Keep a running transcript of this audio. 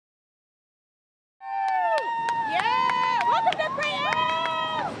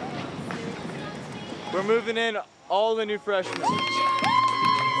We're moving in all the new freshmen.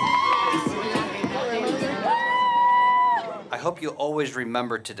 I hope you always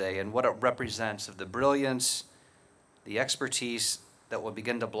remember today and what it represents of the brilliance, the expertise that will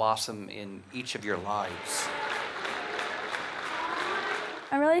begin to blossom in each of your lives.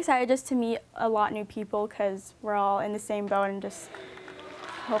 I'm really excited just to meet a lot of new people because we're all in the same boat and just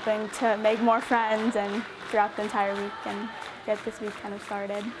hoping to make more friends and throughout the entire week and get this week kind of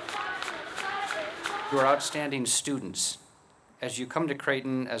started. You are outstanding students. As you come to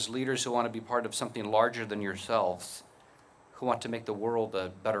Creighton as leaders who want to be part of something larger than yourselves, who want to make the world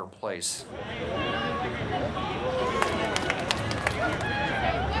a better place.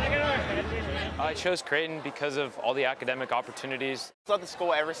 I chose Creighton because of all the academic opportunities. I've loved the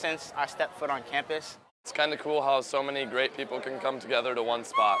school ever since I stepped foot on campus. It's kind of cool how so many great people can come together to one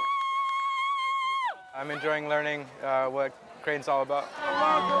spot. I'm enjoying learning what Creighton's all about.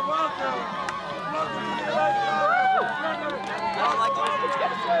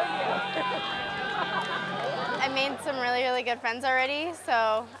 I made some really, really good friends already,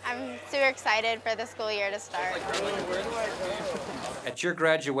 so I'm super excited for the school year to start. At your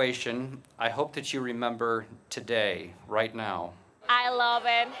graduation, I hope that you remember today, right now. I love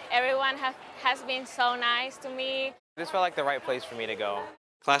it. Everyone has been so nice to me. This felt like the right place for me to go.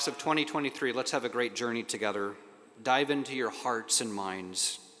 Class of 2023, let's have a great journey together. Dive into your hearts and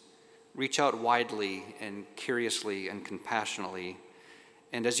minds. Reach out widely and curiously and compassionately.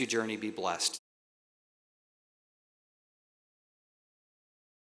 And as you journey, be blessed.